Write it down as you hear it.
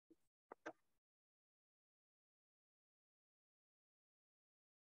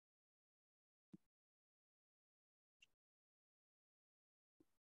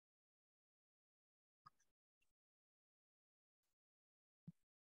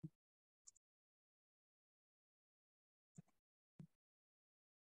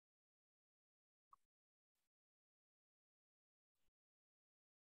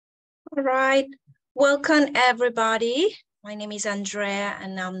All right, welcome everybody. My name is Andrea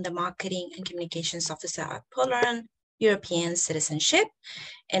and I'm the Marketing and Communications Officer at Polaron, European Citizenship.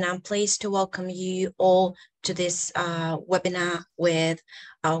 And I'm pleased to welcome you all to this webinar with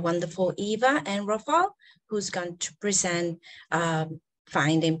our wonderful Eva and Rafał, who's going to present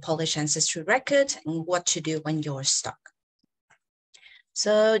finding Polish ancestry records and what to do when you're stuck.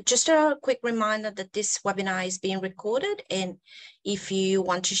 So just a quick reminder that this webinar is being recorded, and if you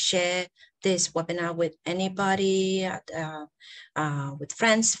want to share this webinar with anybody, with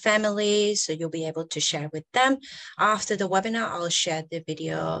friends, family, so you'll be able to share with them. After the webinar, I'll share the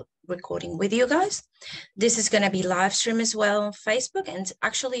video recording with you guys. This is going to be live streamed as well on Facebook, and it's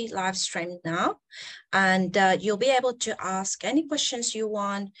actually live streamed now. And you'll be able to ask any questions you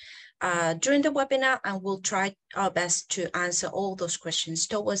want during the webinar, and we'll try our best to answer all those questions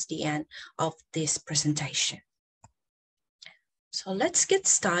towards the end of this presentation. So let's get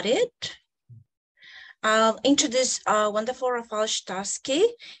started. I'll introduce wonderful Rafał Sztarski.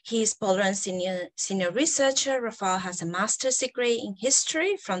 He's Polaron senior researcher. Rafał has a master's degree in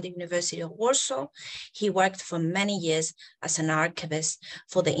history from the University of Warsaw. He worked for many years as an archivist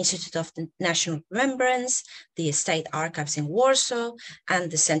for the Institute of the National Remembrance, the State Archives in Warsaw,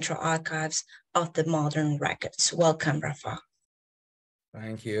 and the Central Archives of the Modern Records. Welcome, Rafał.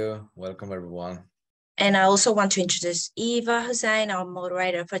 Thank you. Welcome, everyone. And I also want to introduce Eva Hussain, our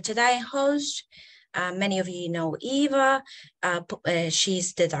moderator for today, host. Many of you know Eva.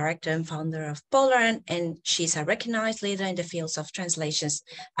 She's the director and founder of Polaron, and she's a recognized leader in the fields of translations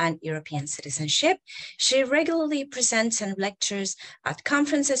and European citizenship. She regularly presents and lectures at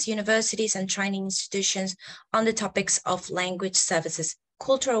conferences, universities, and training institutions on the topics of language services,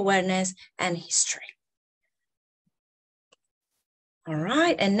 cultural awareness, and history. All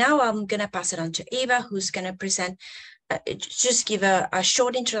right, and now I'm going to pass it on to Eva, who's going to present just give a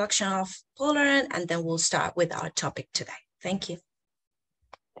short introduction of Polaron, and then we'll start with our topic today. Thank you.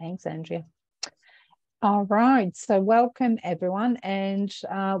 Thanks, Andrea. All right, so welcome everyone. And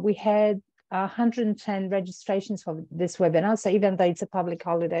we had 110 registrations for this webinar. So even though it's a public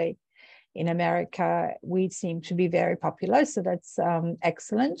holiday in America, we seem to be very popular. So that's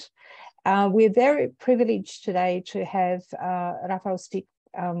excellent. We're very privileged today to have Rafał speak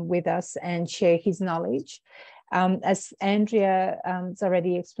with us and share his knowledge. As Andrea has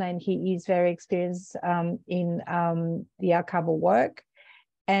already explained, he is very experienced in the archival work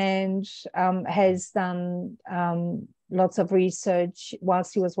and has done lots of research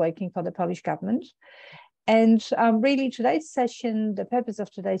whilst he was working for the Polish government. And really today's session, the purpose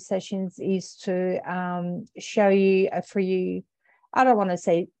of today's sessions is to show you a few, I don't want to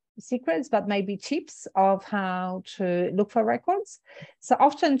say secrets, but maybe tips of how to look for records. So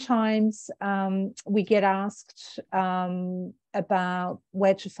oftentimes we get asked about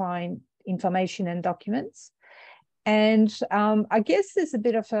where to find information and documents. And I guess there's a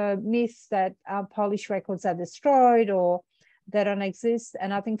bit of a myth that Polish records are destroyed or they don't exist.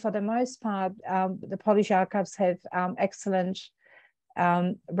 And I think for the most part, the Polish archives have excellent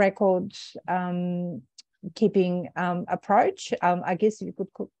record keeping approach, I guess you could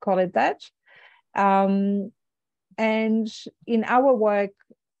call it that. And in our work,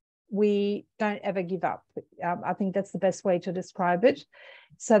 we don't ever give up. I think that's the best way to describe it.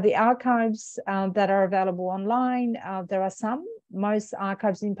 So the archives that are available online, there are some. Most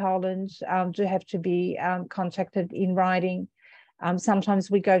archives in Poland do have to be contacted in writing.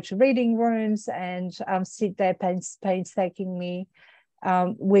 Sometimes we go to reading rooms and sit there painstakingly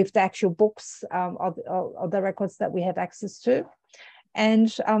with the actual books of the records that we have access to. And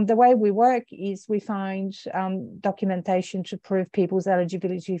the way we work is we find documentation to prove people's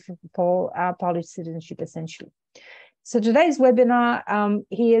eligibility for Polish citizenship, essentially. So today's webinar,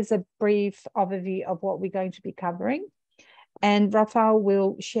 here's a brief overview of what we're going to be covering. And Rafał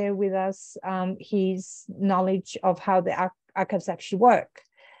will share with us his knowledge of how the archives actually work.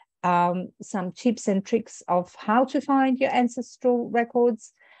 Some tips and tricks of how to find your ancestral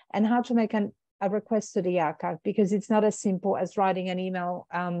records and how to make a request to the archive, because it's not as simple as writing an email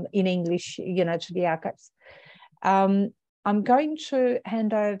in English, to the archives. I'm going to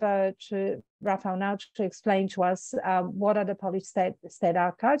hand over to Rafał now to explain to us what are the Polish state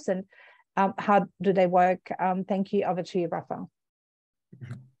archives and how do they work. Thank you. Over to you, Rafał.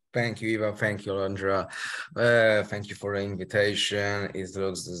 Thank you, Eva. Thank you, Andrea. Thank you for the invitation. It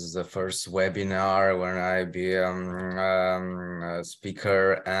looks this is the first webinar when I be a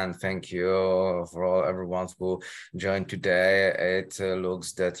speaker, and thank you for all everyone who joined today. It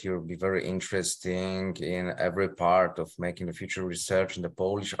looks that you'll be very interesting in every part of making the future research in the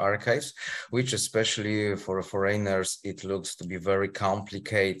Polish archives, which especially for foreigners, it looks to be very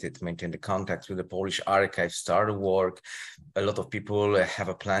complicated. Maintain the contact with the Polish archives, start work. A lot of people have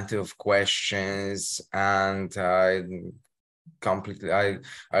a plenty of questions, and I definitely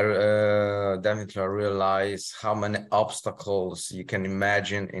realize how many obstacles you can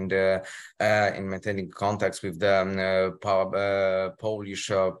imagine in the in maintaining contacts with the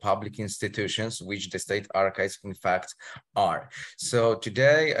Polish public institutions, which the state archives in fact are. So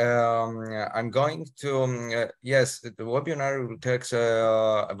today I'm going to yes, the webinar will take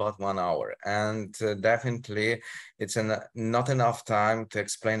about 1 hour, and definitely it's not enough time to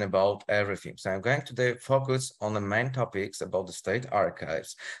explain about everything. So I'm going to focus on the main topics about the state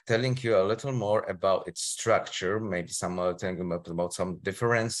archives, telling you a little more about its structure, maybe some telling about some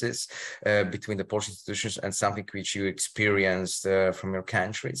differences between the Polish institutions and something which you experienced from your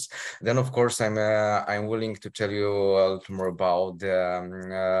countries. Then, of course, I'm willing to tell you a little more about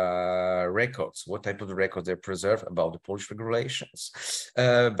the records, what type of records they preserve, about the Polish regulations,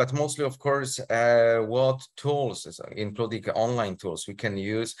 but mostly, of course, what tools, including online tools, we can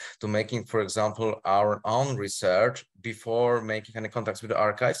use to making, for example, our own research before making any contacts with the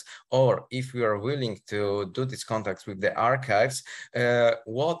archives, or if we are willing to do these contacts with the archives,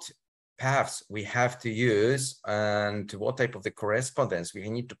 what paths we have to use and what type of the correspondence we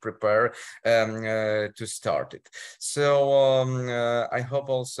need to prepare to start it. So I hope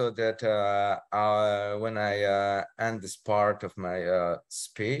also that when I end this part of my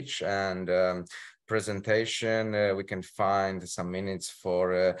speech and presentation, we can find some minutes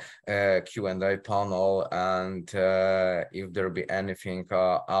for Q&A panel, and if there be anything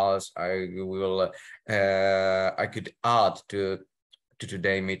else I could add to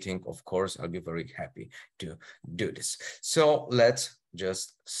today's meeting, of course, I'll be very happy to do this. So let's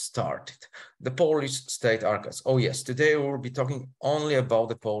just start it. The Polish State Archives. Oh yes, today we will be talking only about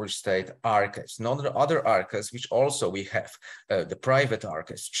the Polish State Archives, not the other archives, which also we have, the private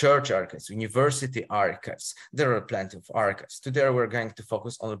archives, church archives, university archives. There are plenty of archives. Today we're going to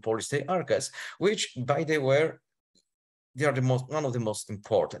focus on the Polish State Archives, which, by the way, they are one of the most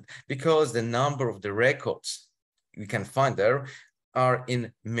important, because the number of the records we can find there are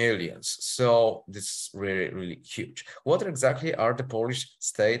in millions. So this is really, really huge. What exactly are the Polish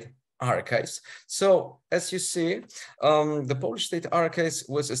State Archives? So as you see, the Polish State Archives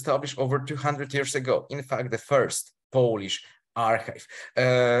was established over 200 years ago. In fact, the first Polish archive.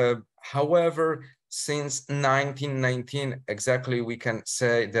 However, since 1919, exactly, we can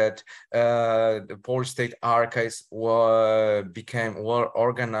say that the Polish State Archives became well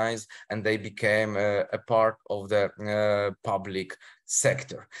organized, and they became a part of the public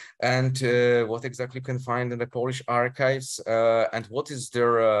sector. And what exactly you can find in the Polish archives, and what is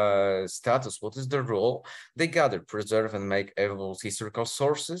their status, what is their role? They gather, preserve, and make available historical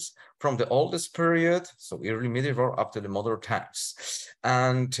sources from the oldest period, so early medieval, up to the modern times.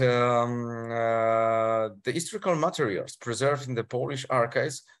 And the historical materials preserved in the Polish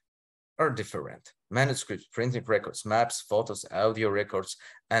archives are different: manuscripts, printing records, maps, photos, audio records,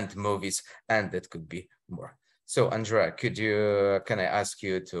 and movies, and that could be more. So Andrea, can I ask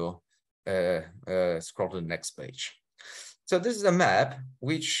you to scroll to the next page? So this is a map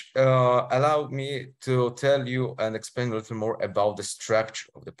which allowed me to tell you and explain a little more about the structure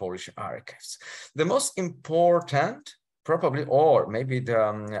of the Polish archives. The most important, probably, or maybe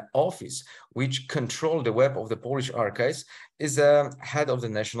the office which control the web of the Polish archives, is the head of the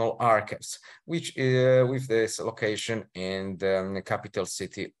National Archives, which with this location in the capital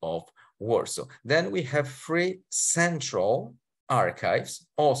city of Warsaw. Then we have 3 central archives,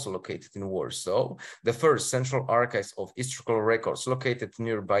 also located in Warsaw. The first, Central Archives of Historical Records, located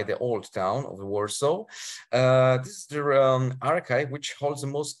nearby the old town of Warsaw. This is the archive which holds the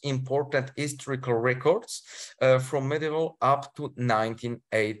most important historical records from medieval up to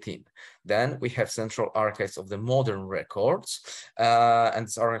 1918. Then we have Central Archives of the Modern Records, and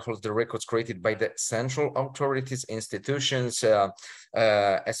this archive holds the records created by the central authorities, institutions,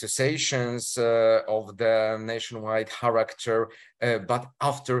 associations of the nationwide character, but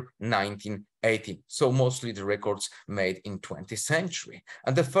after 1918. So mostly the records made in 20th century.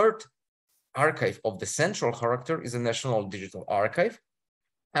 And the third archive of the central character is the National Digital Archive.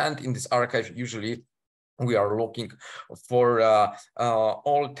 And in this archive, usually we are looking for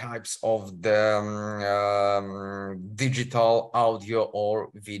all types of the digital audio or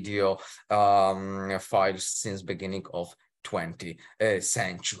video files since beginning of 20th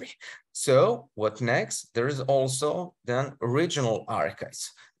century. So what next? There is also then regional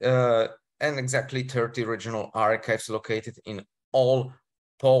archives and exactly 30 regional archives located in all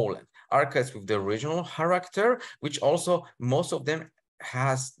Poland. Archives with the regional character, which also most of them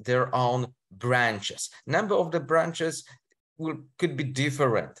has their own branches. Number of the branches could be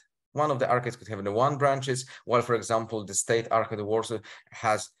different. One of the archives could have the 1 branches, while, for example, the State Archive of Warsaw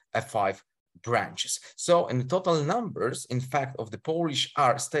has 5 branches. So in the total numbers, in fact, of the Polish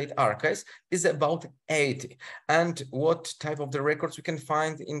state archives is about 80. And what type of the records we can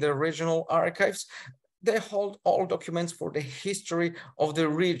find in the regional archives? They hold all documents for the history of the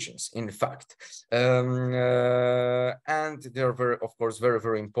regions, in fact. And they're very, of course, very,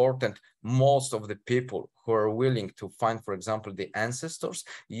 very important. Most of the people who are willing to find, for example, the ancestors,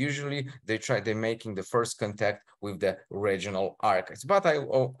 usually they're making the first contact with the regional archives. But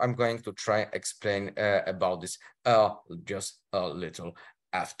I'm going to try explain about this just a little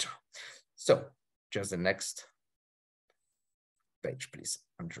after. So just the next page, please,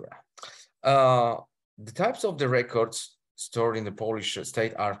 Andrea. The types of the records stored in the Polish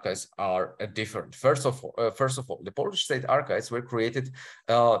state archives are different. First of all, the Polish state archives were created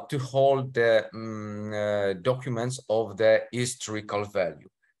to hold the documents of the historical value.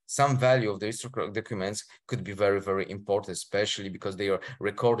 Some value of the historical documents could be very, very important, especially because they are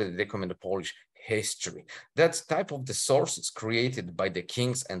recorded, they document the Polish history. That's type of the sources created by the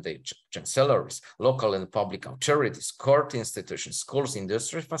kings and the chancelleries, local and public authorities, court institutions, schools,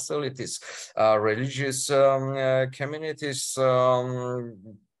 industry facilities, religious communities,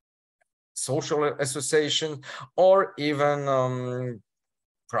 social associations, or even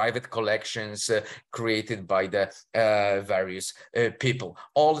private collections created by the various people.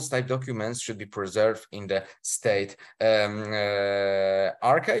 All these type documents should be preserved in the state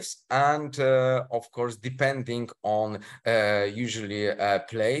archives, and of course, depending on usually a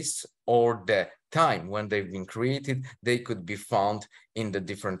place or the time when they've been created, they could be found in the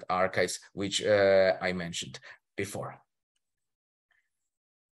different archives which I mentioned before.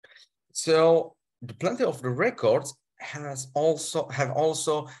 So the plenty of the records have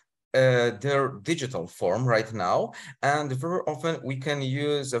also their digital form right now, and very often we can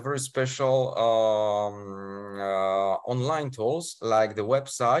use a very special online tools like the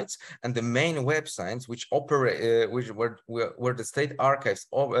websites and the main websites which operate where the state archives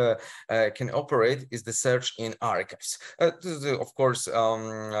can operate is the search in archives. This is of course the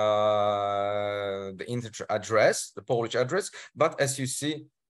internet address, the Polish address, but as you see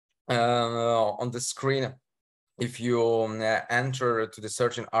on the screen, if you enter to the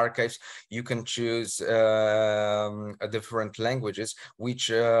search in archives, you can choose different languages which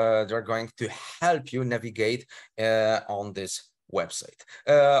they're going to help you navigate on this website.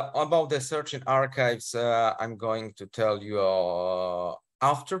 About the search in archives, I'm going to tell you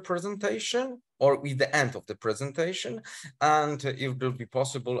after presentation or with the end of the presentation, and if it will be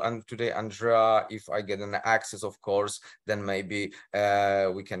possible, and today, Andrea, if I get an access, of course, then maybe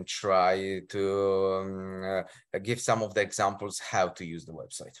we can try to give some of the examples how to use the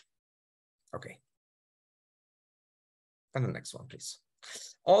website. Okay. And the next one, please.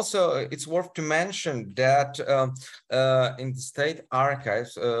 Also, it's worth to mention that in the state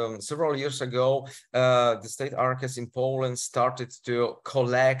archives, several years ago, the state archives in Poland started to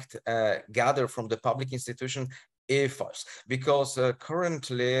collect, gather from the public institution e-files, because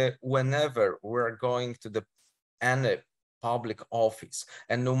currently, whenever we're going to any public office,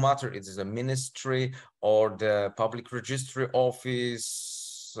 and no matter it is a ministry or the public registry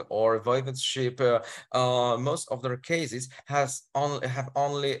office, or voivodeship, most of their cases have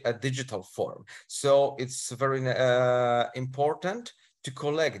only a digital form. So it's very important to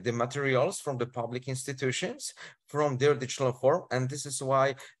collect the materials from the public institutions from their digital form, and this is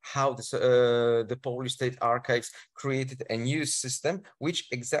why the Polish State Archives created a new system which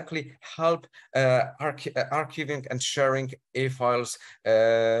exactly help archiving and sharing e-files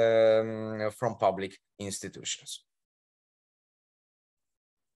from public institutions.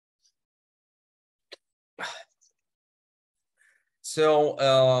 So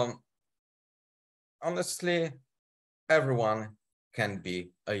honestly, everyone can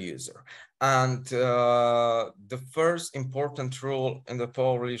be a user. And the first important rule in the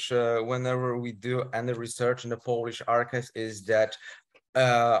Polish, whenever we do any research in the Polish archives, is that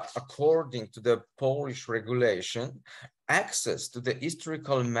according to the Polish regulation, access to the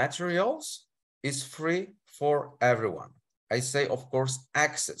historical materials is free for everyone. I say, of course,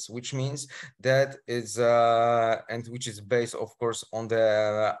 access, which means that is, and which is based, of course, on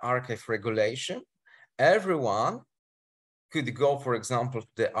the archive regulation. Everyone could go, for example, to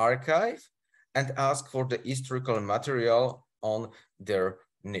the archive and ask for the historical material on their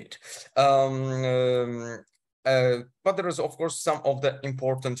need. But there is, of course, some of the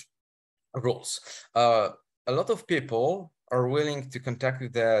important rules. A lot of people are willing to contact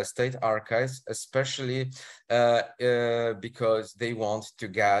with the state archives, especially because they want to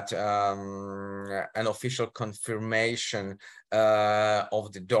get an official confirmation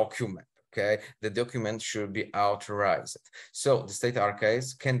of the document. Okay, the document should be authorized. So the state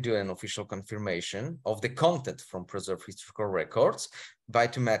archives can do an official confirmation of the content from preserved historical records by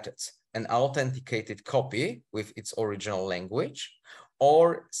two methods: an authenticated copy with its original language,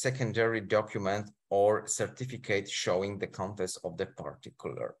 or secondary document or certificate showing the contents of the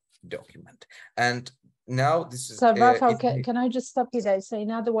particular document. And now this is— So Rafał, can I just stop you there? So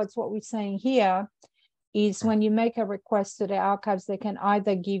in other words, what we're saying here is when you make a request to the archives, they can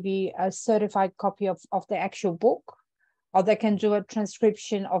either give you a certified copy of the actual book, or they can do a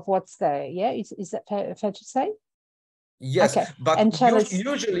transcription of what's there. Yeah, is that fair to say? Yes, okay. But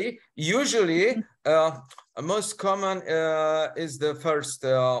usually most common is the first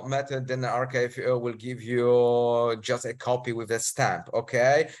method. Then the archive will give you just a copy with a stamp.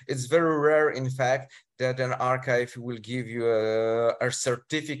 Okay, it's very rare, in fact, that an archive will give you a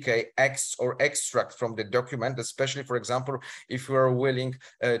certificate or extract from the document, especially, for example, if you are willing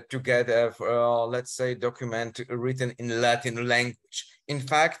to get a, let's say, document written in Latin language. In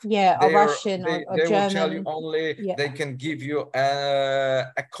fact, Russian or they German. will tell you only they can give you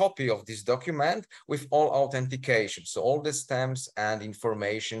a copy of this document with all authentication, so all the stamps and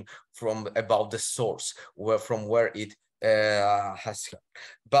information about the source, from where it has come.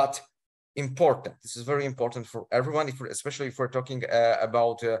 But important, this is very important for everyone, especially if we're talking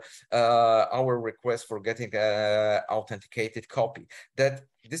about our request for getting an authenticated copy, that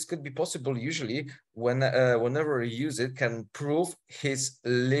this could be possible usually whenever a user can prove his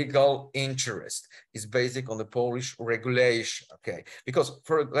legal interest. Is based on the Polish regulation. Okay, because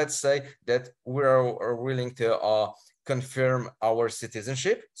let's say that we are willing to confirm our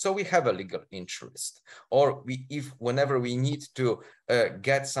citizenship, so we have a legal interest, or whenever we need to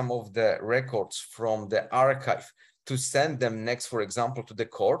get some of the records from the archive to send them next, for example, to the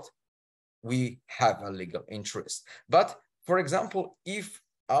court, we have a legal interest. But for example, if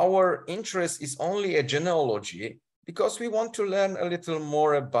our interest is only a genealogy, because we want to learn a little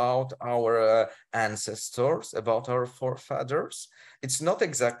more about our ancestors, about our forefathers, it's not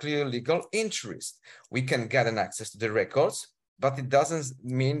exactly a legal interest. We can get an access to the records, but it doesn't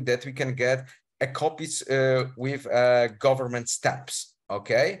mean that we can get a copies with government stamps.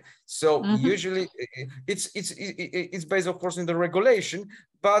 Okay, so usually it's based, of course, in the regulation,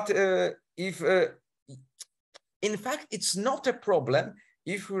 but in fact, it's not a problem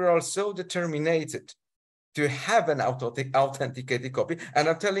if we're also determined to have an authenticated copy. And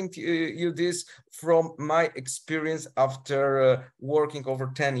I'm telling you this from my experience after working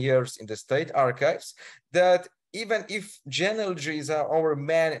over 10 years in the state archives, that even if genealogy is our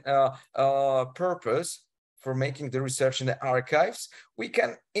main purpose for making the research in the archives, we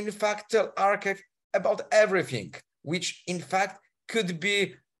can in fact tell archive about everything, which in fact could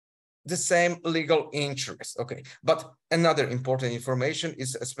be the same legal interest. Okay, but another important information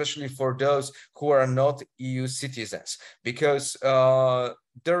is especially for those who are not EU citizens, because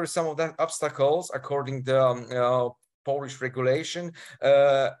there are some of the obstacles according to Polish regulation,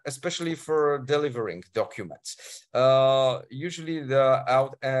 especially for delivering documents. Usually the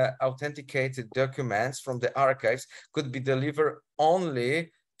authenticated documents from the archives could be delivered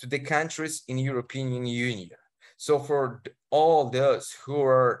only to the countries in European Union. So for all those who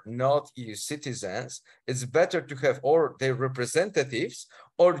are not EU citizens, it's better to have or their representatives,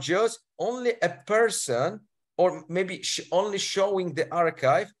 or just only a person, or maybe only showing the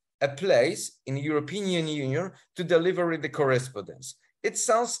archive a place in European Union to deliver the correspondence. It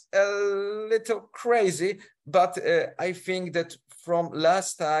sounds a little crazy, but I think that from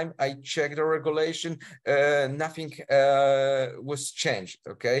last time I checked the regulation, nothing was changed.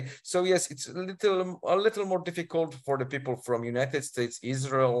 Okay, so yes, it's a little more difficult for the people from United States,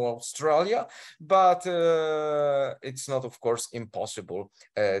 Israel, Australia, but it's not, of course, impossible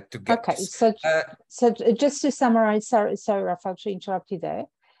to get. Okay, this. So just to summarize, sorry, Rafał, to interrupt you there.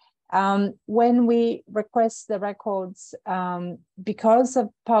 When we request the records, because of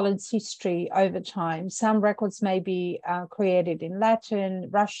Poland's history over time, some records may be created in Latin,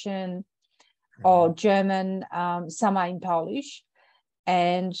 Russian, or German, some are in Polish.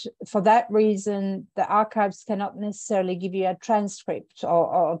 And for that reason, the archives cannot necessarily give you a transcript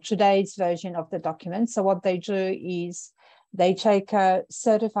or today's version of the document. So what they do is they take a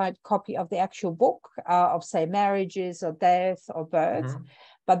certified copy of the actual book of, say, marriages or death or birth,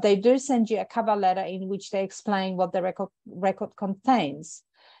 but they do send you a cover letter in which they explain what the record contains.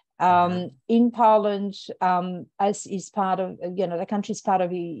 In Poland, as is part of, the country is part of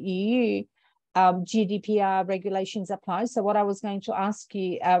the EU, GDPR regulations apply. So what I was going to ask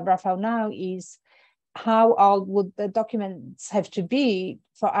you, Rafał, now is how old would the documents have to be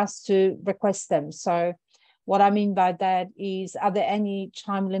for us to request them? So what I mean by that is, are there any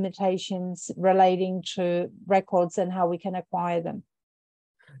time limitations relating to records and how we can acquire them?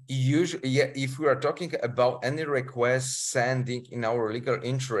 Usually, yeah, if we are talking about any request sending in our legal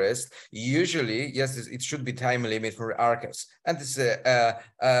interest, usually, yes, it should be time limit for archives, and it's a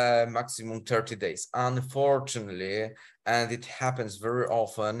maximum 30 days. Unfortunately, and it happens very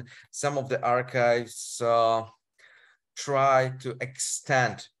often, some of the archives try to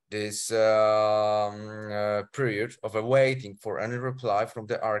extend this period of awaiting for any reply from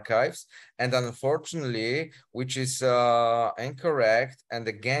the archives, and unfortunately, which is incorrect and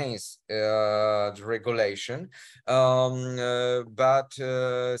against the regulation, but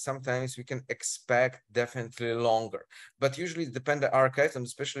sometimes we can expect definitely longer. But usually it depends on the archives, and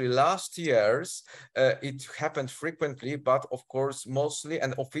especially last years, it happened frequently, but of course, mostly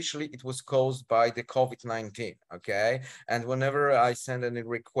and officially it was caused by the COVID-19, okay? And whenever I send any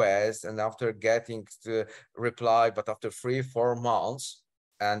request, and after getting the reply, but after 3-4 months,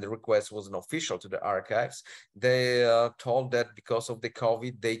 and the request wasn't official to the archives, they told that because of the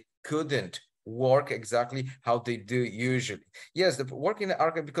COVID, they couldn't work exactly how they do usually. Yes, the work in the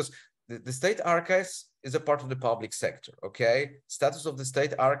archive, because the state archives is a part of the public sector, okay? Status of the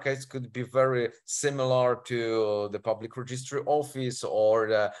state archives could be very similar to the public registry office or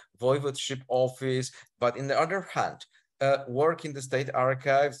the voivodeship office, but in the other hand, work in the state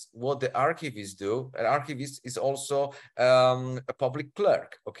archives, what the archivists do, an archivist is also a public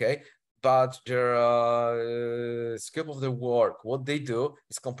clerk, okay? But their scope of the work, what they do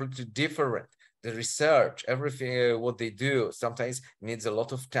is completely different. The research, everything, what they do, sometimes needs a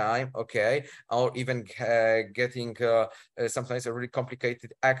lot of time, okay? Or even getting sometimes a really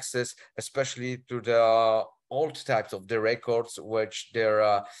complicated access, especially to the old types of the records, which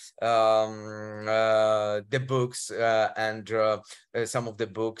they're the books and some of the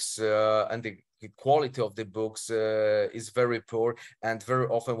books and the quality of the books is very poor, and very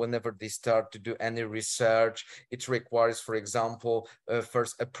often whenever they start to do any research, it requires, for example,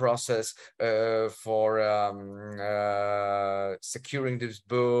 first a process for securing this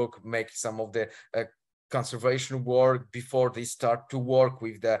book, make some of the conservation work before they start to work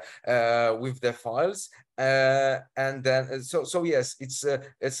with the files, and then so yes, it's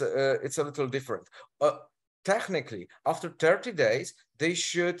a little different. Technically, after 30 days, they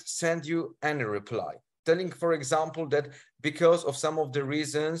should send you any reply, telling, for example, that because of some of the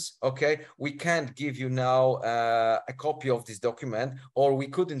reasons, okay, we can't give you now a copy of this document, or we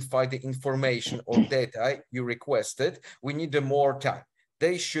couldn't find the information or data you requested, we need more time.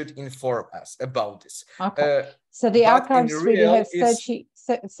 They should inform us about this. Okay. So the archives really have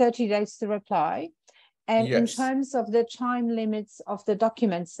 30 days to reply. And yes, in terms of the time limits of the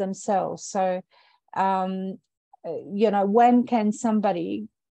documents themselves, so, when can somebody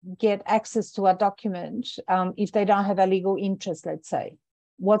get access to a document if they don't have a legal interest, let's say?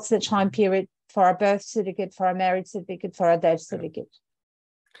 What's the time period for a birth certificate, for a marriage certificate, for a death certificate?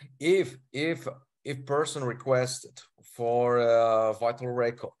 If person requested for a vital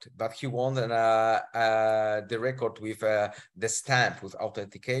record, but he wanted the record with the stamp with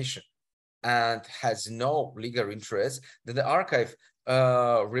authentication and has no legal interest, then the archive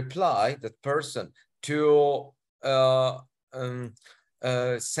reply that person to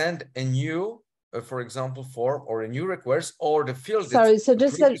send a new, for example, form or a new request, or the field. Sorry, so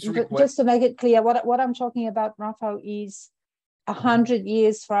just to make it clear, what I'm talking about, Rafał, is 100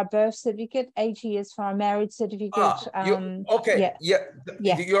 years for a birth certificate, 80 years for a marriage certificate. Okay,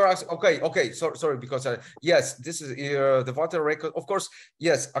 you're asking. Okay. Sorry, because yes, this is the vital record. Of course,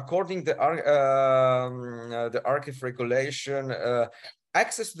 yes. According to the archive regulation,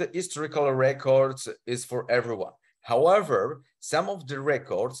 access to the historical records is for everyone. However, some of the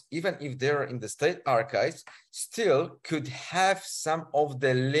records, even if they're in the state archives, still could have some of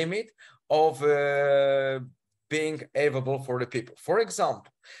the limit of being available for the people. For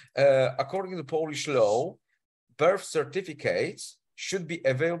example, according to Polish law, birth certificates should be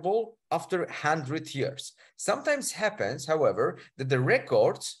available after 100 years. Sometimes happens, however, that the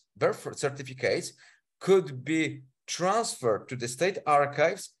records, birth certificates, could be transferred to the state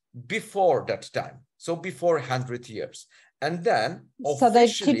archives before that time, so before 100 years. And then so they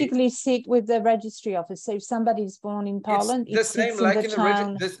typically sit with the registry office. So if somebody is born in Poland, it's the same like in the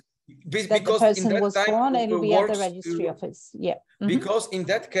town that the person was born, it will be at the registry office. Yeah. Because in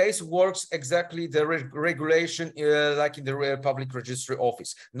that case works exactly the regulation like in the public registry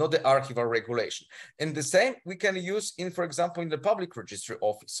office, not the archival regulation. And the same we can use in, for example, in the public registry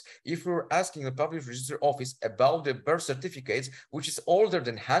office. If we're asking the public registry office about the birth certificates, which is older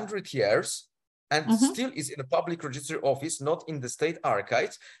than 100 years, and still is in a public registry office, not in the state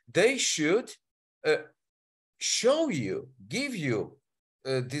archives, they should show you, give you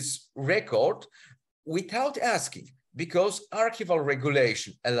this record without asking, because archival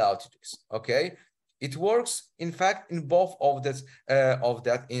regulation allowed this. Okay, it works in fact in both of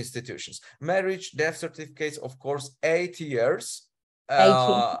that institutions. Marriage, death certificates, of course, 8 years.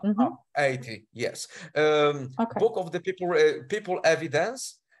 80, yes. Book of the people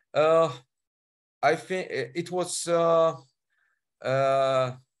evidence. I think it was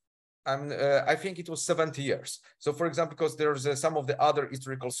I think it was 70 years. So, for example, because there's some of the other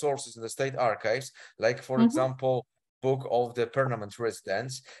historical sources in the state archives, like, for example, book of the permanent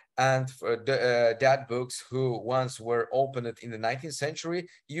residents, and that books who once were opened in the 19th century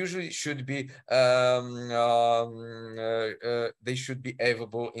usually should be they should be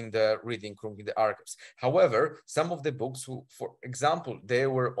available in the reading room in the archives. However, some of the books who, for example, they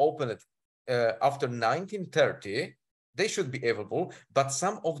were opened after 1930, they should be available, but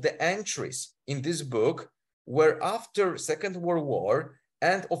some of the entries in this book were after Second World War,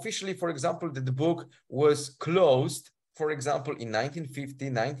 and officially, for example, the book was closed, for example, in 1950,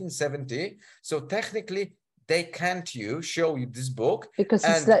 1970. So technically, they can't show you this book. Because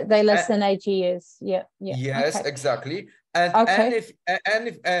they're less than 80 years. Yeah. Yes, exactly. And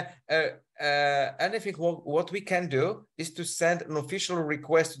anything what we can do is to send an official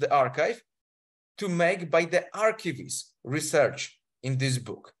request to the archive to make by the archivist research in this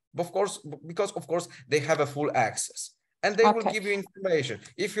book. Of course, because of course they have a full access, and they will give you information.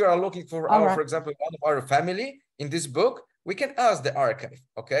 If you are looking for for example, one of our family in this book, we can ask the archive,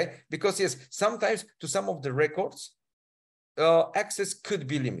 okay? Because yes, sometimes to some of the records, access could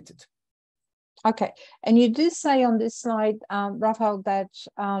be limited. Okay, and you do say on this slide, Rafał, that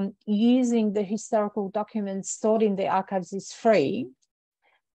using the historical documents stored in the archives is free.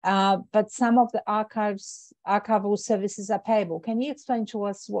 But some of the archival services are payable. Can you explain to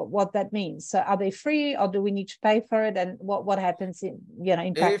us what that means? So are they free, or do we need to pay for it? And what happens in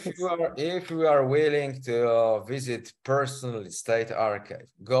practice? If you are willing to visit personally state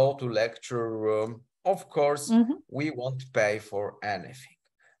archive, go to lecture room, of course, we won't pay for anything.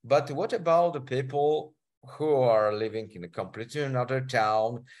 But what about the people who are living in a completely another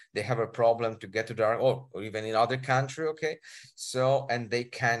town? They have a problem to get to the archive, or even in other country, okay? So, and they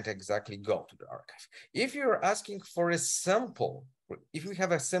can't exactly go to the archive. If you're asking for a simple, if we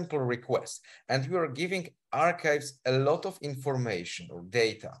have a simple request and we are giving archives a lot of information or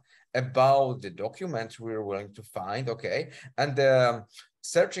data about the document we're willing to find, okay, and the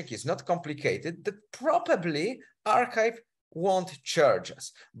searching is not complicated, that probably archive won't charge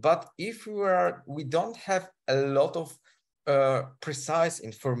us. But if we don't have a lot of precise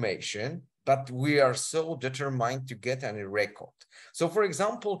information, but we are so determined to get any record. So, for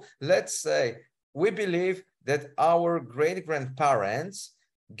example, let's say we believe that our great-grandparents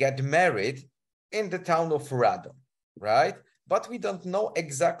get married in the town of Radom, right? But we don't know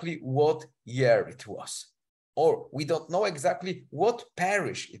exactly what year it was, or we don't know exactly what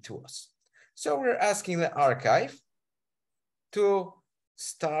parish it was. So we're asking the archive to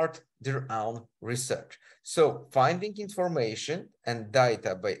start their own research. So finding information and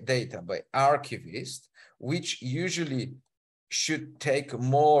data by archivists, which usually should take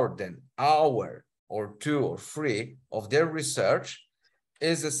more than an hour or 2 or 3 of their research,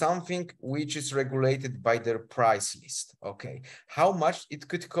 is something which is regulated by their price list. Okay, how much it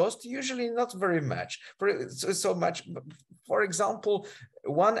could cost? Usually not very much. So much. For example,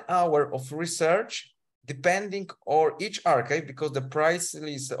 1 hour of research, depending on each archive, because the price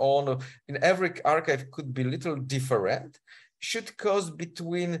list in every archive could be little different, should cost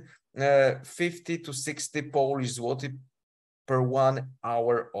between 50 to 60 Polish zloty per 1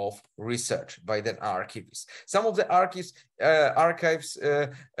 hour of research by the archivist. Some of the archives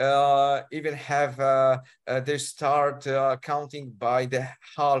even have they start counting by the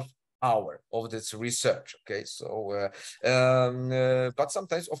half hour of this research. Okay, so but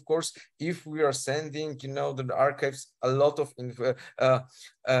sometimes, of course, if we are sending the archives a lot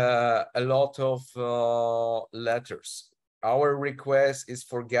of letters, our request is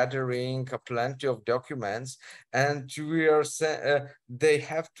for gathering plenty of documents, and we are they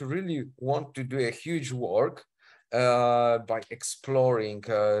have to really want to do a huge work by exploring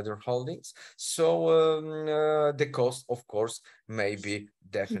their holdings. So the cost, of course, may be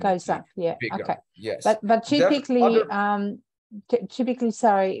definitely goes up. Yeah. bigger. Okay. Yes. But typically, typically,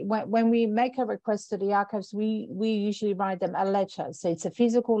 sorry, when we make a request to the archives, we usually write them a letter. So it's a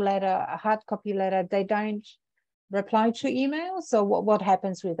physical letter, a hard copy letter. They don't reply to email. So what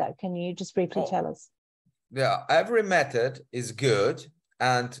happens with that? Can you just briefly tell us? Yeah, every method is good.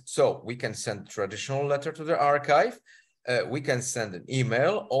 And so we can send traditional letter to the archive. We can send an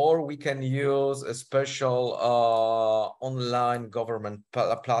email, or we can use a special online government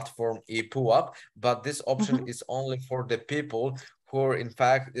platform, ePUAP. But this option is only for the people who are, in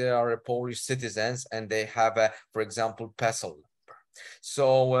fact, they are Polish citizens and they have a, for example, PESEL number.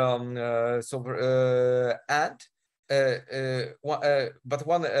 So, but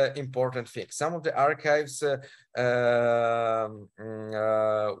one important thing, some of the archives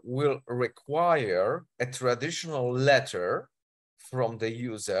will require a traditional letter from the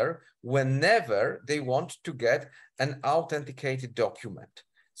user whenever they want to get an authenticated document.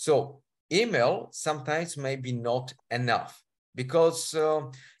 So email sometimes may be not enough, because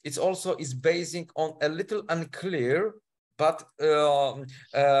it's also is basing on a little unclear but a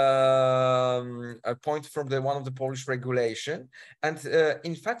point from one of the Polish regulation. And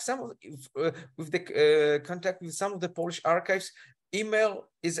in fact, with the contact with some of the Polish archives, email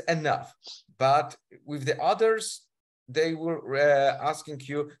is enough. But with the others, they were asking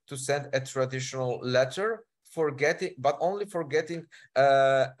you to send a traditional letter, but only for getting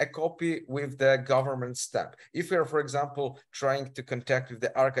a copy with the government stamp. If you're, for example, trying to contact with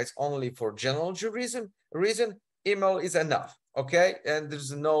the archives only for general reason, email is enough, okay? And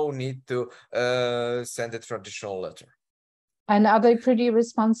there's no need to send a traditional letter. And are they pretty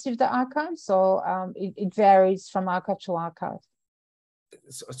responsive, the archives, or it varies from archive to archive?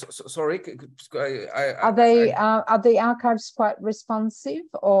 Sorry, are the archives quite responsive,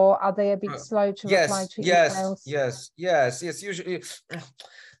 or are they a bit slow to reply to emails? Yes. Usually,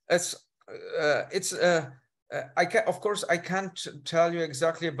 of course, I can't tell you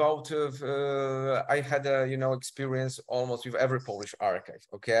exactly about. I had a experience almost with every Polish archive,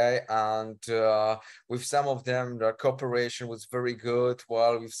 okay, and with some of them the cooperation was very good,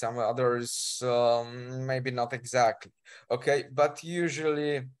 while with some others maybe not exactly, okay, but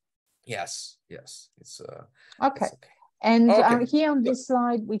usually, yes, it's okay. It's okay. And okay. Here on this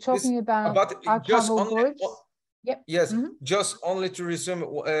slide, we're talking about archival groups. Yep. Yes, just only to resume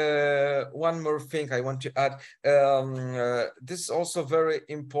one more thing I want to add. This is also very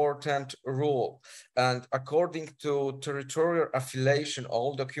important rule. And according to territorial affiliation,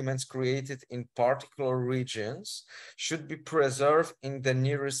 all documents created in particular regions should be preserved in the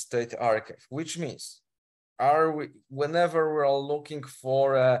nearest state archive, which means whenever we are looking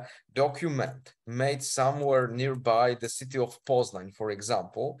for a document made somewhere nearby the city of Poznań, for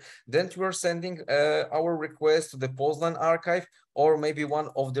example, then we are sending our request to the Poznań archive, or maybe one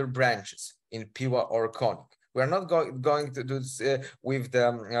of their branches in Piła or Konik. We are not going to do this with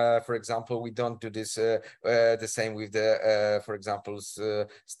the, for example, we don't do this the same with the, for example,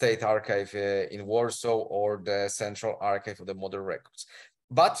 State Archive in Warsaw or the Central Archive of the Modern Records.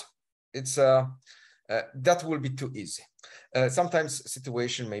 But it's that will be too easy. Sometimes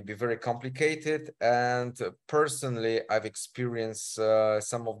situation may be very complicated, and personally, I've experienced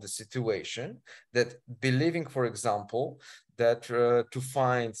some of the situation that believing, for example, that to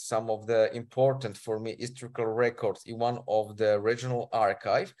find some of the important for me historical records in one of the regional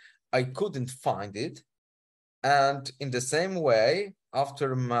archive, I couldn't find it. And in the same way,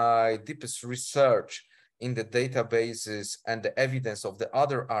 after my deepest research in the databases and the evidence of the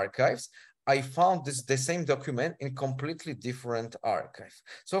other archives, I found the same document in completely different archive.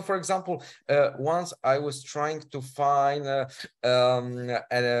 So, for example, once I was trying to find a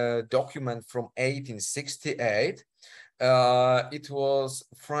document from 1868. It was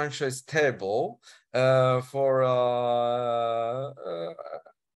franchise table for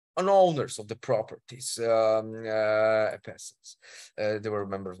owners of the properties, peasants. They were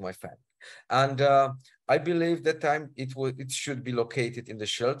members of my family. And I believe that time it should be located in the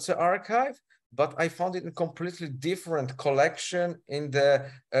Shelce archive, but I found it in a completely different collection in the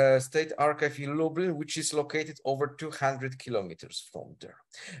State Archive in Lublin, which is located over 200 kilometers from there.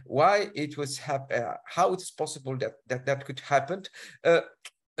 Why it was how it's possible that could happen?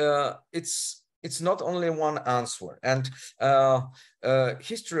 It's not only one answer, and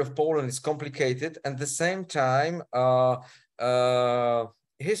history of Poland is complicated, and at the same time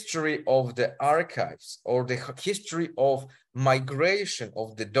history of the archives or the history of migration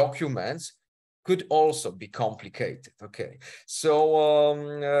of the documents could also be complicated. Okay, so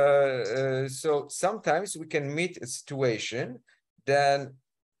so sometimes we can meet a situation then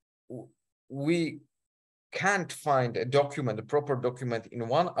we can't find a document, a proper document in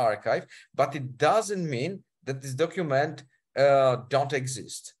one archive, but it doesn't mean that this document don't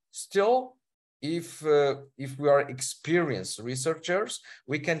exist. Still, if we are experienced researchers,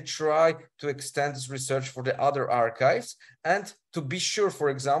 we can try to extend this research for the other archives and to be sure, for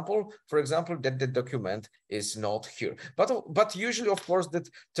example, that the document is not here. But usually, of course, that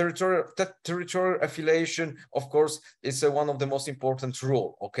territorial affiliation, of course, is one of the most important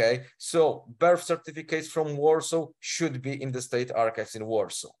rule. Okay, so birth certificates from Warsaw should be in the state archives in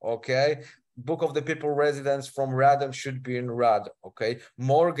Warsaw. Okay. Book of the people residence from Radom should be in Radom. Okay,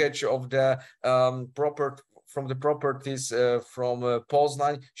 mortgage of the properties from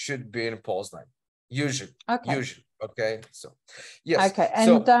Poznań should be in Poznań. Usually. Okay, so yes. Okay,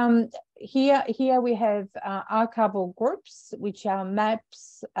 and so, here we have archival groups, which are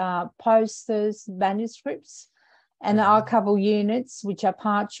maps, posters, manuscripts, and archival units, which are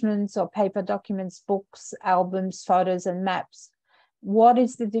parchments or paper documents, books, albums, photos, and maps. What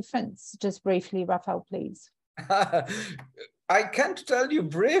is the difference? Just briefly, Rafał, please. I can't tell you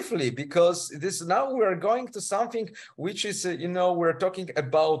briefly because now we are going to something which is, we're talking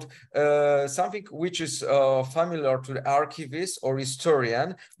about something which is familiar to the archivist or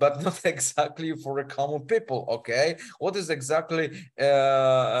historian, but not exactly for the common people. Okay, what is exactly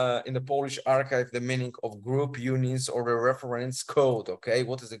in the Polish archive the meaning of group units or the reference code? Okay,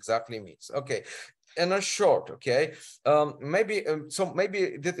 what is exactly means? Okay. And a short, okay, maybe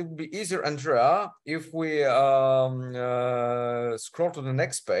maybe that it would be easier, Andrea, if we scroll to the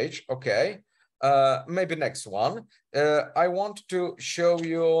next page. Okay, maybe next one. I want to show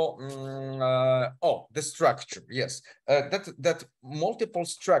you the structure. Yes, that multiple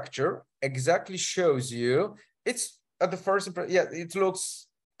structure exactly shows you. It's at the first, yeah, it looks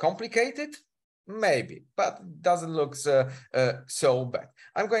complicated. Maybe, but doesn't look so bad.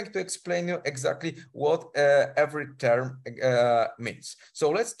 I'm going to explain you exactly what every term means. So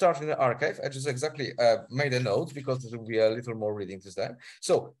let's start in the archive. I just exactly made a note because it will be a little more reading to that.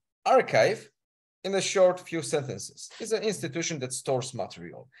 So archive, in a short few sentences, is an institution that stores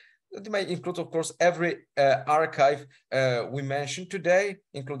material. It may include, of course, every archive we mentioned today,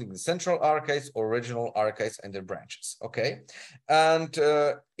 including the central archives or regional archives and their branches. Okay, and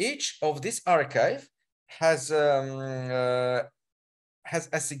each of these archive has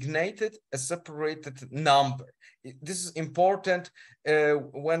assignated a separated number. This is important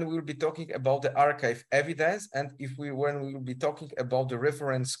when we will be talking about the archive evidence, and when we will be talking about the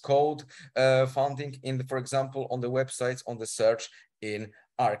reference code finding in, for example, on the websites on the search in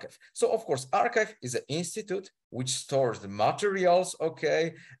archive. So of course, archive is an institute which stores the materials,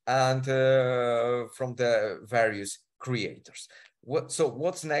 okay, and from the various creators. So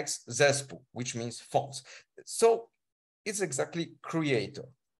what's next? Zespół, which means fonds. So it's exactly creator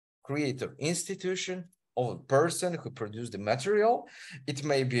institution of a person who produced the material. It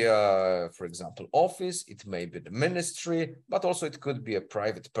may be for example, office, it may be the ministry, but also it could be a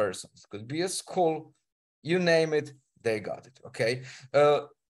private person, it could be a school, you name it, they got it. Okay,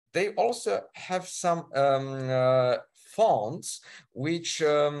 they also have some fonts which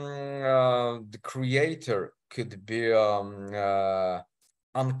the creator could be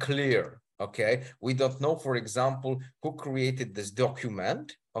unclear. Okay, we don't know, for example, who created this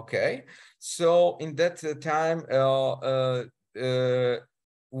document. Okay, so in that time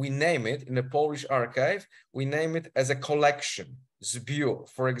we name it in the Polish archive, we name it as a collection, zbiór.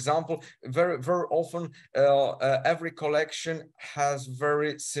 For example, very often every collection has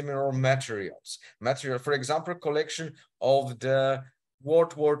very similar materials. For example, collection of the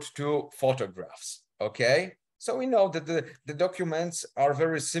World War II photographs. Okay, so we know that the documents are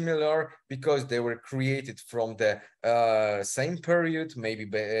very similar because they were created from the same period, maybe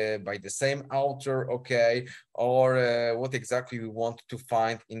by the same author, okay, or what exactly we want to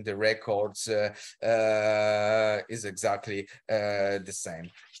find in the records is exactly the same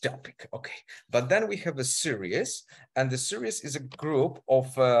topic, okay. But then we have a series, and the series is a group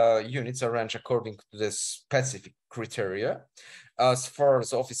of units arranged according to the specific criteria. As far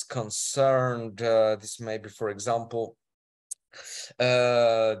as office is concerned, this may be, for example,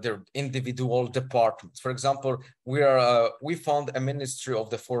 their individual departments. For example, we found a Ministry of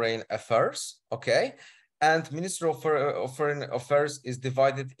the Foreign Affairs, okay, and Ministry of Foreign Affairs is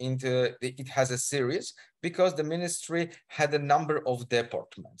divided into, it has a series because the ministry had a number of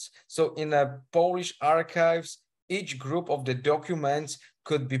departments. So in a Polish archives, each group of the documents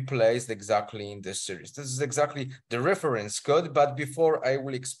could be placed exactly in this series. This is exactly the reference code, but before I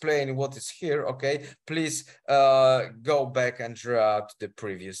will explain what is here, okay, please go back and draw to the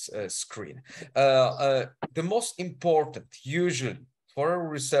previous screen. The most important, usually, for our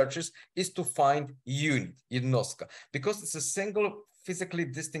researchers is to find unit, jednostka, because it's a single physically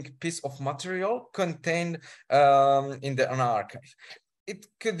distinct piece of material contained in an archive. It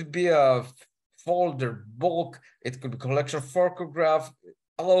could be a folder, book, it could be collection, photograph,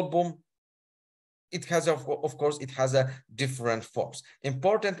 album. It has, of course, it has a different forms.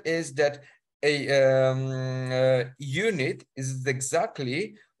 Important is that a unit is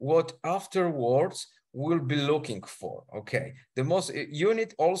exactly what afterwards we'll be looking for. Okay, the most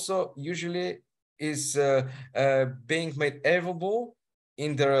unit also usually is being made available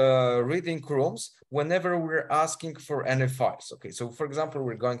in the reading rooms whenever we're asking for any files. Okay, so for example,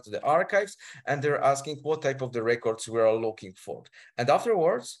 we're going to the archives and they're asking what type of the records we are looking for, and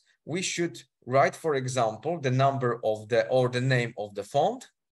afterwards we should write, for example, the number of the or the name of the font,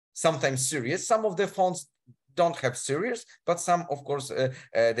 sometimes series. Some of the fonts don't have series, but some, of course,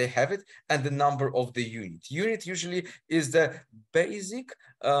 they have it, and the number of the unit. Unit usually is the basic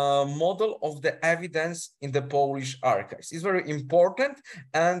model of the evidence in the Polish archives. It's very important,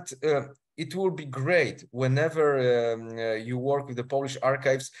 and it will be great whenever you work with the Polish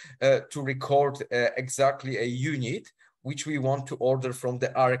archives to record exactly a unit which we want to order from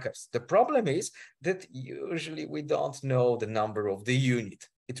the archives. The problem is that usually we don't know the number of the unit.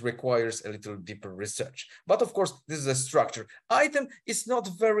 It requires a little deeper research. But of course, this is a structure. Item is not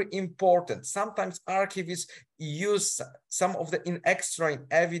very important. Sometimes archivists use some of the extra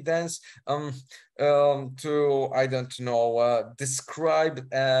evidence to, I don't know,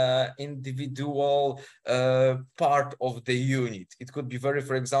 describe individual part of the unit. It could be very,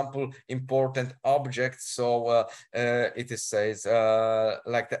 for example, important object. So it is says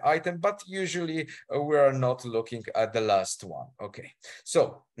like the item, but usually we are not looking at the last one. Okay,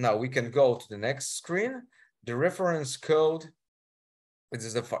 so now we can go to the next screen. The reference code. It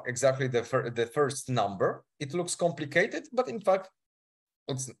is exactly the first number. It looks complicated, but in fact,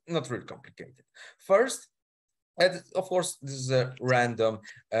 it's not really complicated. First, and of course, this is a random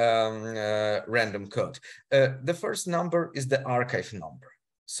code. The first number is the archive number.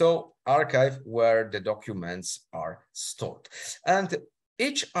 So archive where the documents are stored. And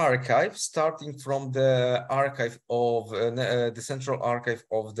each archive, starting from the archive of the central archive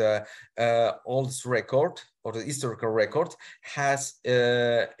of the oldest record or the historical record, has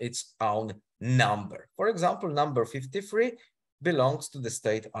its own number. For example, number 53 belongs to the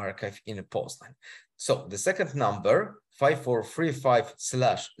State Archive in Poznań. So the second number,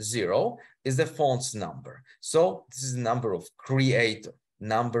 5435/0, is the font's number. So this is the number of creator,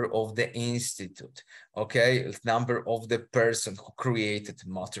 number of the institute, okay, number of the person who created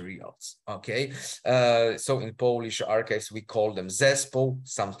materials, okay. So in Polish archives, we call them zespół,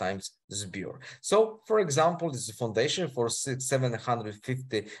 sometimes zbiór. So, for example, this is a foundation for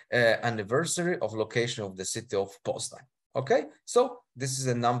 750th anniversary of location of the city of Poznań. Okay, so this is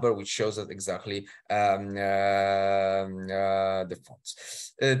a number which shows us exactly the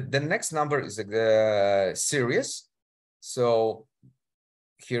fonts. The next number is series. So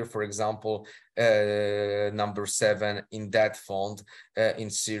here, for example, number 7 in that font in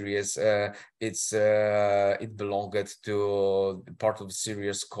series, it belonged to part of the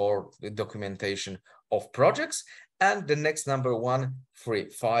series core documentation of projects, and the next number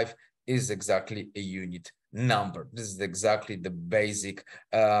 135 is exactly a unit number. This is exactly the basic,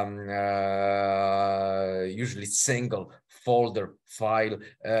 usually single folder, file,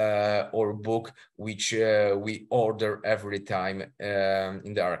 or book, which we order every time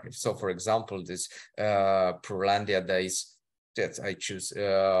in the archive. So, for example, this Prolandia days that I choose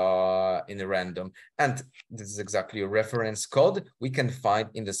in a random, and this is exactly a reference code we can find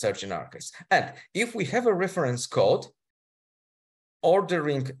in the search in archives. And if we have a reference code,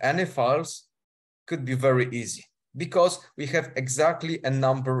 ordering any files could be very easy because we have exactly a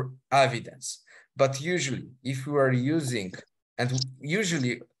number evidence. But usually, if we are using, and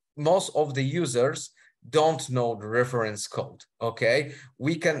usually most of the users don't know the reference code, okay?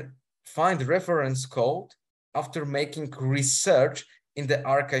 We can find reference code after making research in the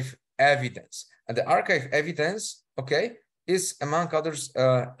archive evidence. And the archive evidence, okay, is among others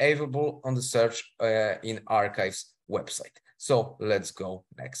available on the search in archives website. So let's go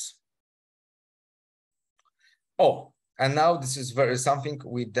next. Oh, And now this is something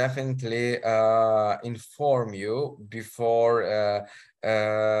we definitely inform you before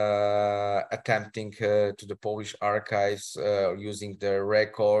attempting to the Polish archives using the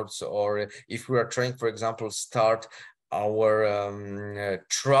records, or if we are trying, for example, start our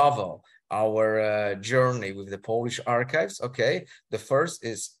travel, our journey with the Polish archives. Okay, the first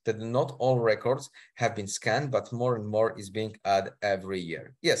is that not all records have been scanned, but more and more is being added every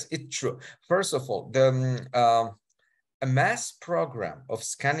year. Yes, it's true. First of all, a mass program of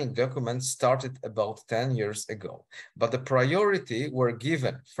scanning documents started about 10 years ago, but the priority were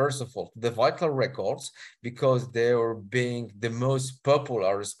given, first of all, to the vital records because they were being the most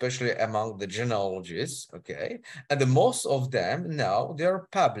popular, especially among the genealogists, okay? And the most of them now, they are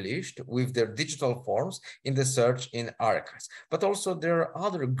published with their digital forms in the search in archives. But also there are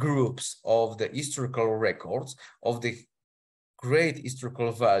other groups of the historical records of the great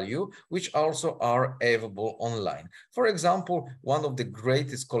historical value, which also are available online. For example, one of the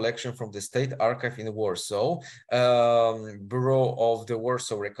greatest collection from the State Archive in Warsaw, Bureau of the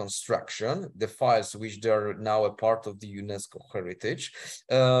Warsaw Reconstruction, the files which they are now a part of the UNESCO heritage,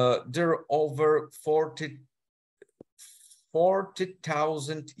 there are over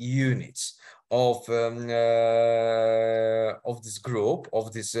 40,000 units of this group,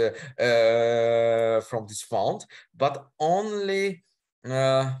 of this from this fund, but only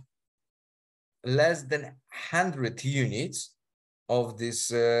less than 100 units of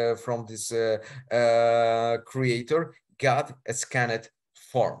this from this creator got scanned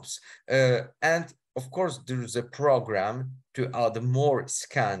forms. And of course, there is a program to add more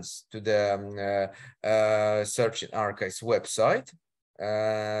scans to the Search in Archives website,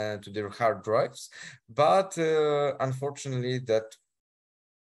 to their hard drives, but unfortunately that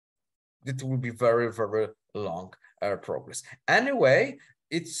it will be very, very long progress. Anyway,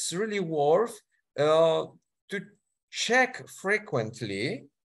 it's really worth to check frequently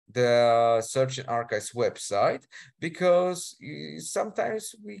the Search in Archives website, because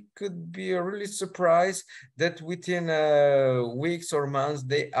sometimes we could be really surprised that within weeks or months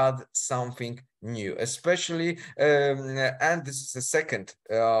they add something new, especially and this is the second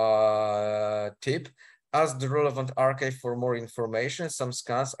tip. Ask the relevant archive for more information. Some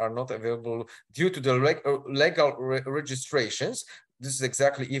scans are not available due to the legal registrations. This is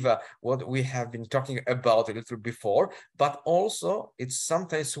exactly, Eva, what we have been talking about a little before, but also it's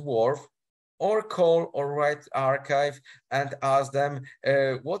sometimes worth or call or write archive and ask them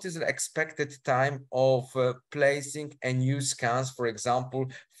what is the expected time of placing a new scans, for example,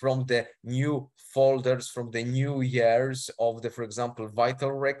 from the new folders, from the new years of the, for example,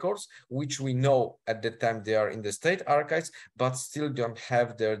 vital records, which we know at the time they are in the state archives, but still don't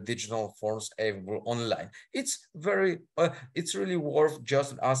have their digital forms available online. It's very, it's really worth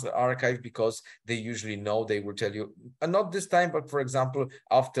just ask the archive, because they usually know, they will tell you, not this time, but for example,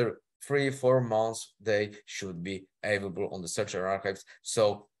 after 3-4 months, they should be available on the Search in Archives.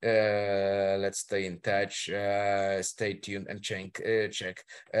 So let's stay in touch, stay tuned, and check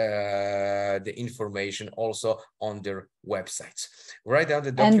the information also on their websites. Write down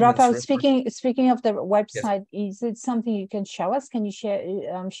the documents. And Rafał, speaking of the website, yes. Is it something you can show us? Can you share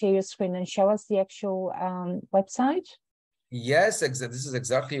your screen and show us the actual website? Yes, this is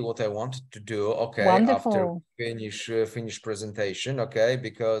exactly what I wanted to do. Okay, wonderful. After finish presentation. Okay,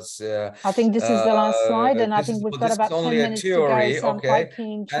 because I think this is the last slide, and I think we've got about 10 minutes theory, to go. So I'm quite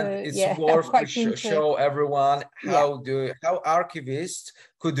keen to, and it's worth to show everyone how archivists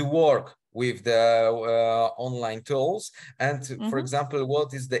could work with the online tools, and for example,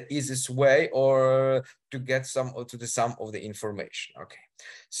 what is the easiest way or to get some to the sum of the information. Okay.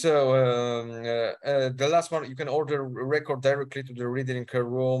 So the last one, you can order record directly to the reading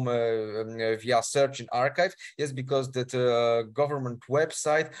room via Search in Archive. Yes, because that government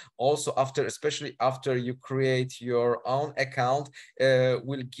website also, especially after you create your own account,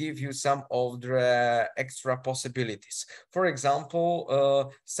 will give you some of the extra possibilities. For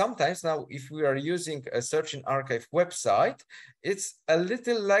example, sometimes now if we are using a Search in Archive website, it's a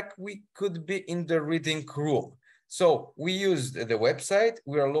little like we could be in the reading room. So we use the website,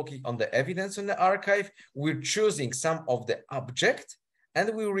 we are looking on the evidence in the archive, we're choosing some of the object,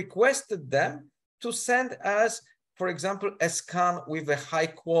 and we requested them to send us, for example, a scan with a high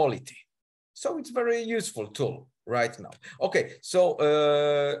quality. So it's very useful tool right now. Okay, so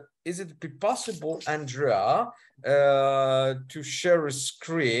is it possible, Andrea, to share a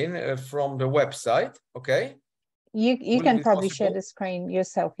screen from the website? Okay. You can probably share the screen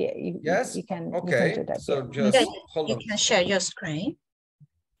yourself. Yeah, yes. You can. Okay. You can do that. So just hold on. You can share your screen.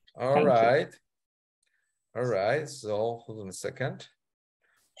 All right. All right. So hold on a second.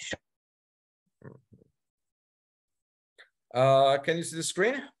 Can you see the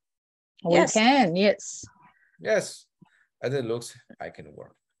screen? Yes. We can, yes. Yes, as it looks, I can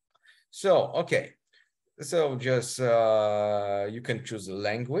work. So, okay. So just, you can choose the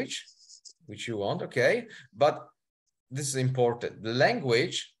language which you want, okay? But this is important. The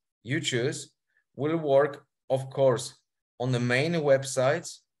language you choose will work, of course, on the main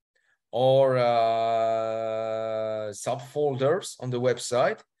websites or subfolders on the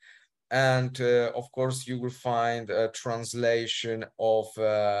website. And of course, you will find a translation of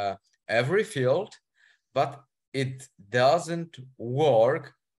every field, but it doesn't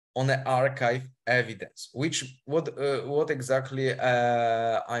work on the archive evidence. What exactly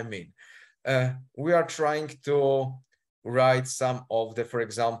I mean? We are trying to write some of the, for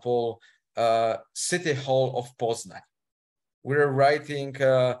example, City Hall of Poznań. We're writing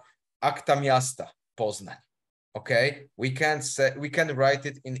Akta Miasta Poznań. Okay, we can write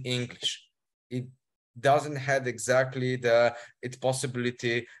it in English. It doesn't have exactly its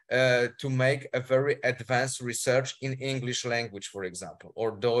possibility to make a very advanced research in English language, for example,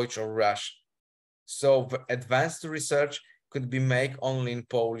 or Deutsch or Russian. So the advanced research could be made only in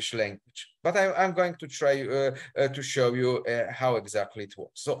Polish language. But I'm going to try to show you how exactly it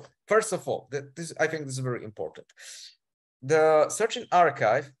works. So first of all, I think this is very important. The search in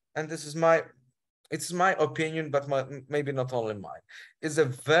archive, and this is it's my opinion, but maybe not only mine, is a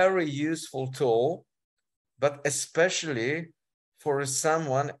very useful tool, but especially for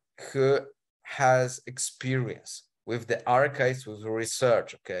someone who has experience with the archives, with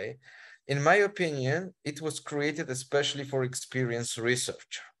research, okay? In my opinion, it was created especially for experienced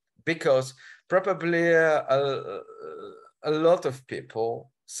researcher, because probably a lot of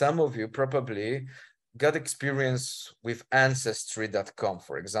people, some of you probably got experience with ancestry.com,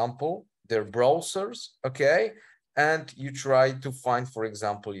 for example, their browsers, okay? And you try to find, for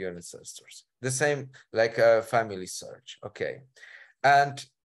example, your ancestors. The same like a family search, okay? And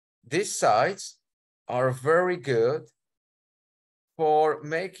these sites are very good for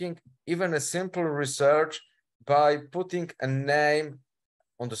making even a simple research by putting a name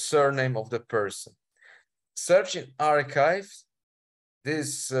on the surname of the person. Searching archives,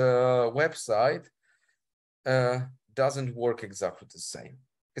 this website doesn't work exactly the same.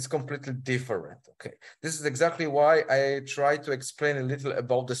 It's completely different, okay? This is exactly why I try to explain a little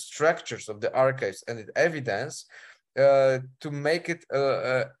about the structures of the archives and the evidence to make it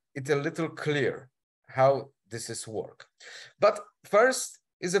a little clear how this is work. But first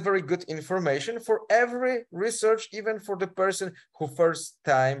is a very good information for every research, even for the person who first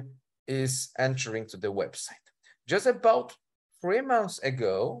time is entering to the website. Just about 3 months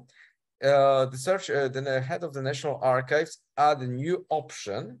ago, the head of the National Archives added a new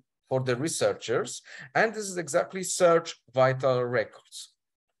option for the researchers, and this is exactly search vital records.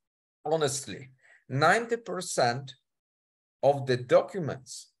 Honestly, 90% of the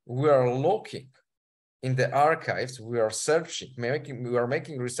documents we are looking in the archives, we are searching, we are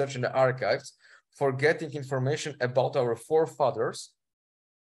making research in the archives for getting information about our forefathers.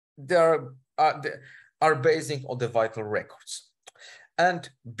 They are basing on the vital records. And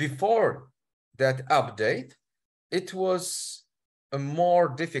before that update, it was more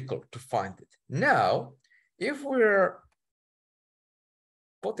difficult to find it. Now, if we're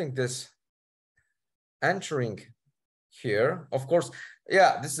putting this, entering here, of course,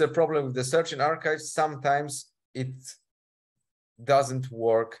 yeah, this is a problem with the search in archives. Sometimes it doesn't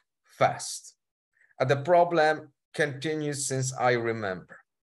work fast. And the problem continues since I remember.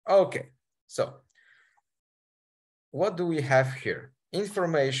 Okay, so what do we have here?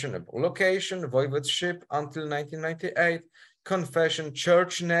 Information about location, voivodeship until 1998, confession,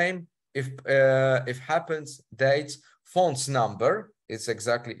 church name, if happens, dates, fonts number. It's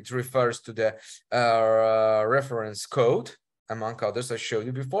exactly, it refers to the reference code, among others I showed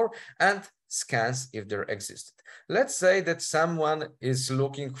you before, and scans if there existed. Let's say that someone is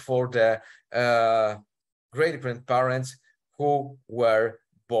looking for the great-grandparents who were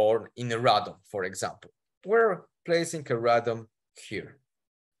born in Radom, for example. We're placing a Radom here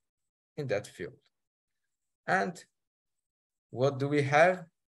in that field. And what do we have?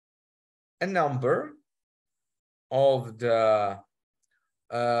 A number of the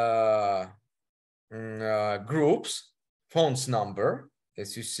groups, fonts number,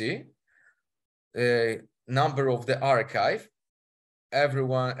 as you see, number of the archive.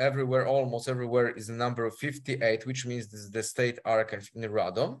 Everywhere, almost everywhere is a number of 58, which means this is the state archive in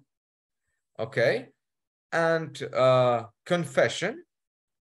Radom. Okay. And confession.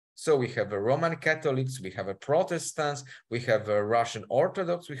 So we have a Roman Catholics, we have a Protestants, we have a Russian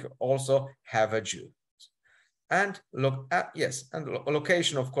Orthodox, we also have a Jew. And look at, yes, and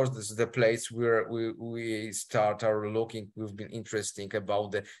location, of course, this is the place where we start our looking. We've been interesting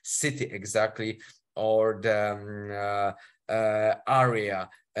about the city exactly, or the area,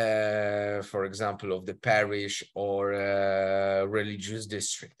 for example, of the parish or religious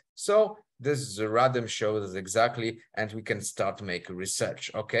district. So this is a random shows us exactly, and we can start making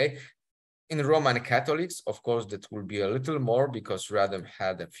research. Okay. In Roman Catholics, of course, that will be a little more because Radom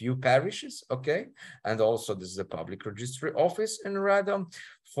had a few parishes, okay? And also this is a public registry office in Radom.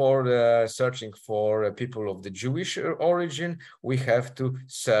 For searching for people of the Jewish origin, we have to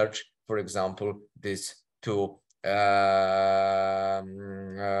search, for example, these two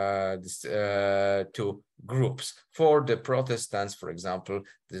two groups. For the Protestants, for example,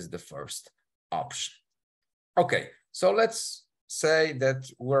 this is the first option. Okay, so let's say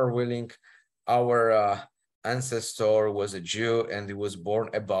that we're willing. Our ancestor was a Jew and he was born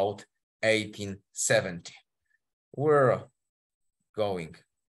about 1870. We're going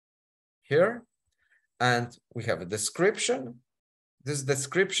here and we have a description. This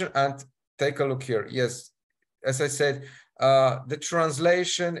description, and take a look here. Yes, as I said, the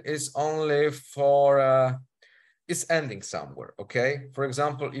translation is only for, it's ending somewhere, okay? For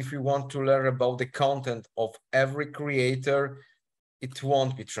example, if you want to learn about the content of every creator, it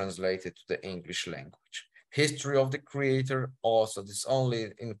won't be translated to the English language. History of the creator, also, this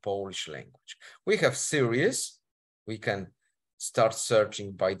only in Polish language. We have series. We can start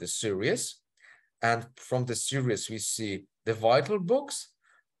searching by the series. And from the series, we see the vital books,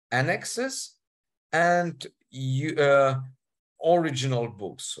 annexes, and original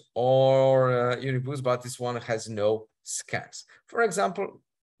books or unibooks, but this one has no scans. For example,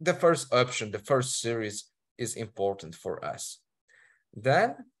 the first option, the first series is important for us.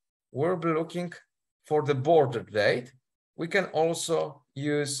 Then we'll be looking for the border date. We can also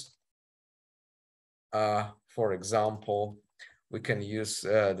use, for example, we can use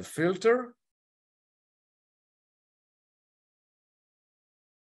the filter.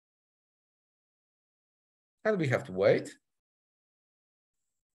 And we have to wait.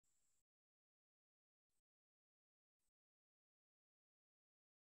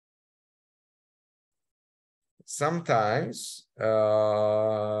 Sometimes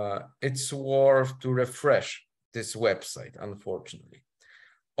it's worth to refresh this website, unfortunately,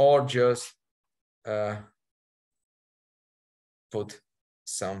 or just put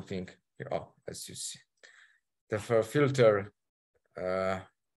something here. Oh, as you see, the filter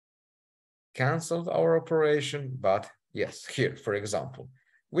canceled our operation, but yes, here, for example,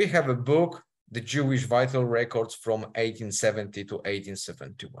 we have a book, The Jewish Vital Records from 1870 to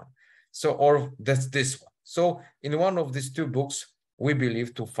 1871. So, or that's this one. So in one of these two books, we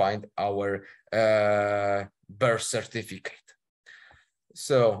believe to find our birth certificate.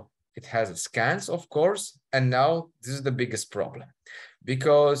 So it has scans, of course, and now this is the biggest problem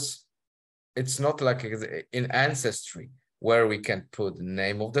because it's not like in Ancestry where we can put the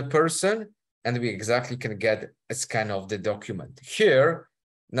name of the person and we exactly can get a scan of the document. Here,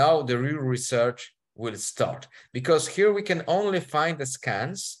 now the real research will start because here we can only find the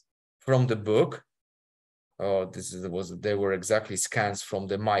scans from the book. Oh, they were exactly scans from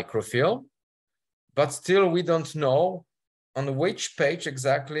the microfilm, but still we don't know on which page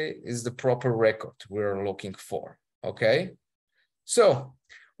exactly is the proper record we're looking for, okay? So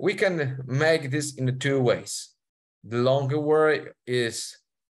we can make this in two ways. The longer way is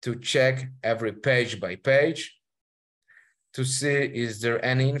to check every page by page to see is there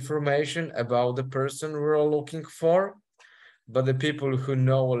any information about the person we're looking for. But the people who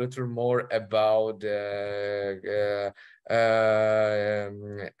know a little more about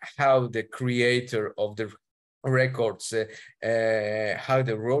how the creator of the records, how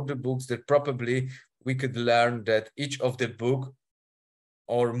they wrote the books, that probably we could learn that each of the book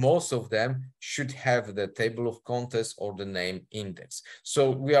or most of them should have the table of contents or the name index.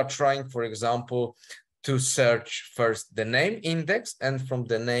 So we are trying, for example, to search first the name index, and from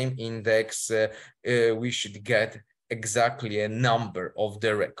the name index, we should get exactly a number of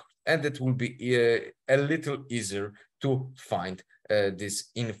the record, and it will be a little easier to find this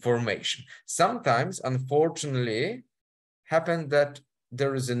information. Sometimes, unfortunately, happen that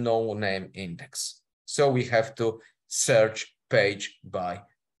there is a no name index, so we have to search page by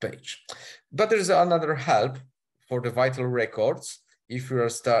page. But there's another help for the vital records. If we are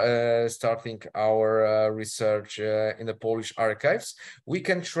starting our research in the Polish archives, we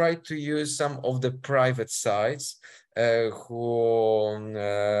can try to use some of the private sites who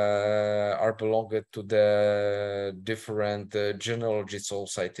are are belonged to the different genealogy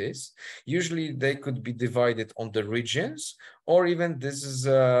societies. Usually they could be divided on the regions, or even this is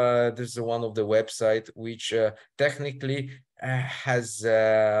one of the website which technically has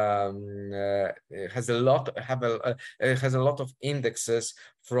a lot of indexes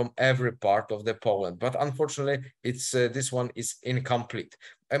from every part of the Poland, but unfortunately it's this one is incomplete.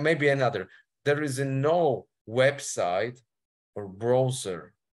 And maybe another, there is no website or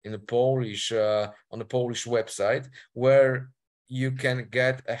browser in the Polish on the Polish website where you can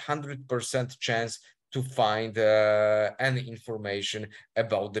get 100% chance to find any information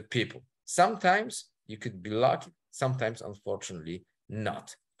about the people. Sometimes you could be lucky, sometimes unfortunately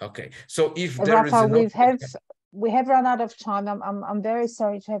not. Okay, so if there Rafał, is we have run out of time. I'm very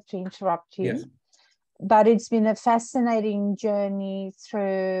sorry to have to interrupt you. Yes. But it's been a fascinating journey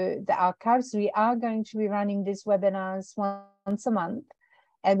through the archives. We are going to be running these webinars once a month,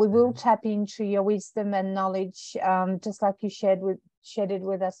 and we will tap into your wisdom and knowledge, just like you shared it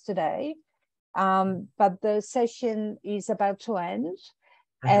with us today. But the session is about to end.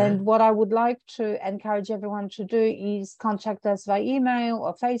 And what I would like to encourage everyone to do is contact us via email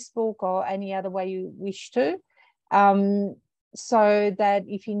or Facebook or any other way you wish to, so that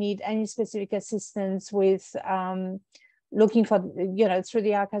if you need any specific assistance with looking for, through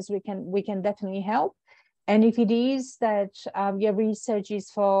the archives, we can definitely help. And if it is that your research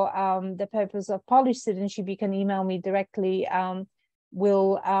is for the purpose of Polish citizenship, you can email me directly.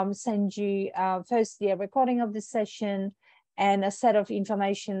 We'll send you firstly a recording of the session and a set of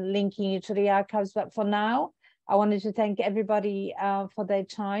information linking you to the archives. But for now, I wanted to thank everybody for their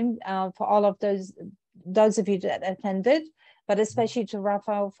time, for all of those of you that attended, but especially to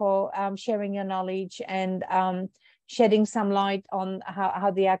Rafał for sharing your knowledge and shedding some light on how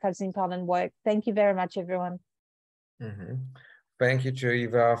the archives in Poland work. Thank you very much, everyone. Thank you to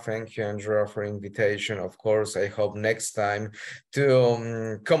Eva. Thank you, Andrea, for invitation. Of course, I hope next time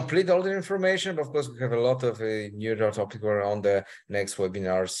to complete all the information. But of course, we have a lot of new topics on the next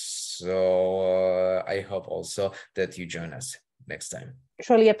webinars. So I hope also that you join us next time.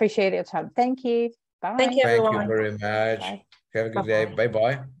 Truly appreciate your time. Thank you. Bye. Thank you, everyone. Thank you very much. Bye. Have a good day.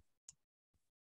 Bye-bye.